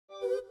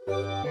You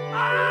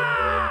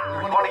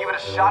want to give it a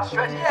shot,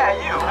 Stretch? Yeah,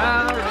 you.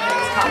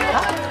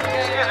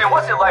 Excuse me,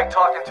 what's it like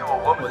talking to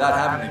a woman without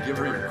having to give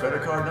her your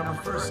credit card number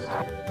first?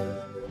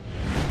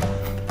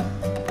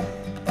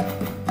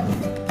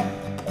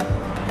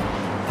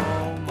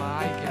 Oh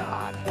my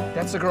God.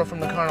 That's the girl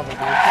from the carnival, dude.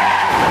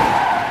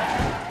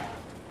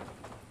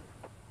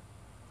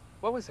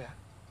 What was that?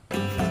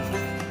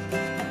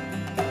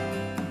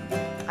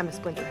 I'm a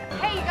splinterhead.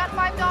 Hey, you got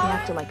 $5? We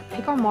have to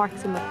pick our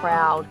marks in the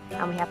crowd,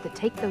 and we have to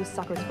take those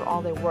suckers for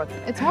all they're worth.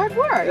 It's hard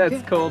work.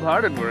 That's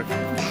cold-hearted work.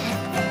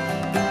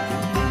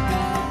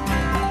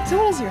 So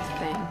what is your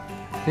thing?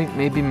 I think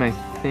maybe my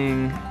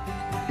thing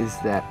is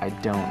that I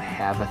don't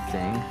have a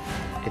thing,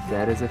 if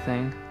that is a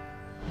thing.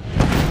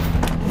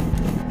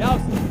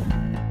 Galaxy.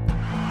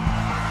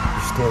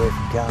 You stay away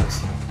from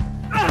Galaxy.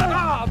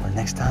 Or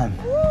next time,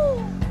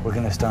 we're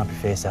gonna stomp your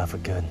face out for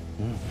good.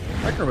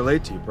 I can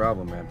relate to your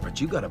problem, man,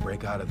 but you gotta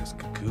break out of this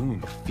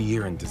cocoon of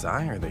fear and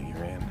desire that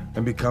you're in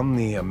and become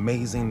the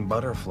amazing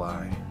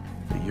butterfly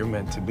that you're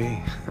meant to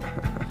be.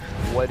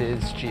 What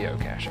is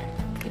geocaching?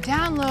 You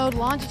download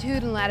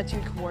longitude and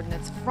latitude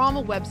coordinates from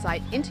a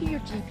website into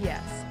your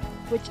GPS,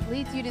 which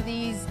leads you to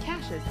these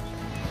caches.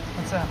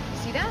 What's that? You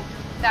see that?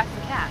 That's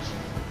the cache.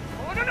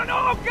 Oh, no,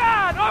 oh,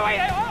 God! Oh,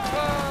 wait,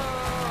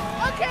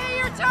 Oh. Okay,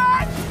 your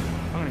turn!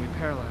 I'm gonna be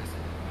paralyzed.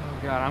 Oh,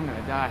 God, I'm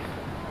gonna die.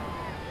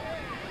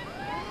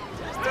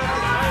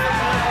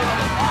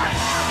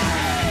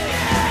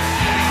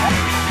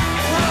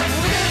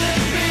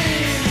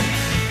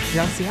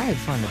 Yeah, see, I had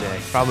fun today.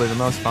 Probably the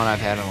most fun I've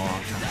had in a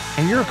long time.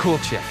 And you're a cool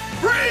chick.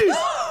 Freeze!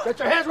 Get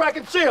your hands where I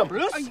can see them.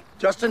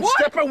 Justin,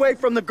 step away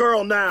from the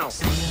girl now.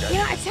 You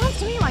know, it sounds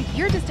to me like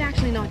you're just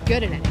actually not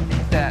good at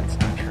anything. That's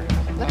not true.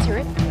 Let's hear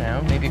it. You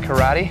know, maybe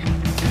karate?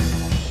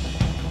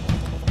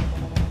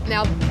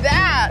 Now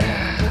that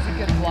was a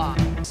good block.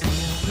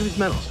 What are these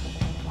medals?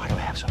 Why do I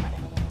have so many?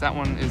 That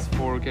one is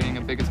for getting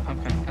a biggest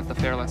pumpkin at the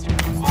fair last year.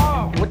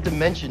 Oh! What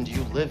dimension do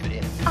you live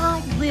in?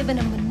 I live in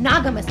a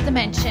monogamous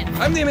dimension.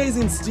 I'm the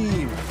amazing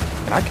Steve,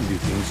 and I can do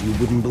things you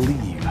wouldn't believe.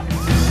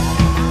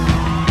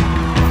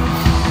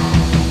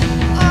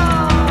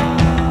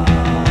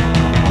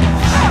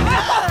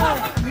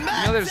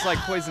 You know there's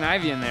poison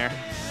ivy in there.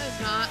 There's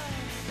not.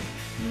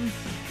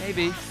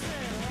 Maybe.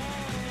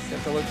 Just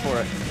have to look for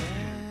it.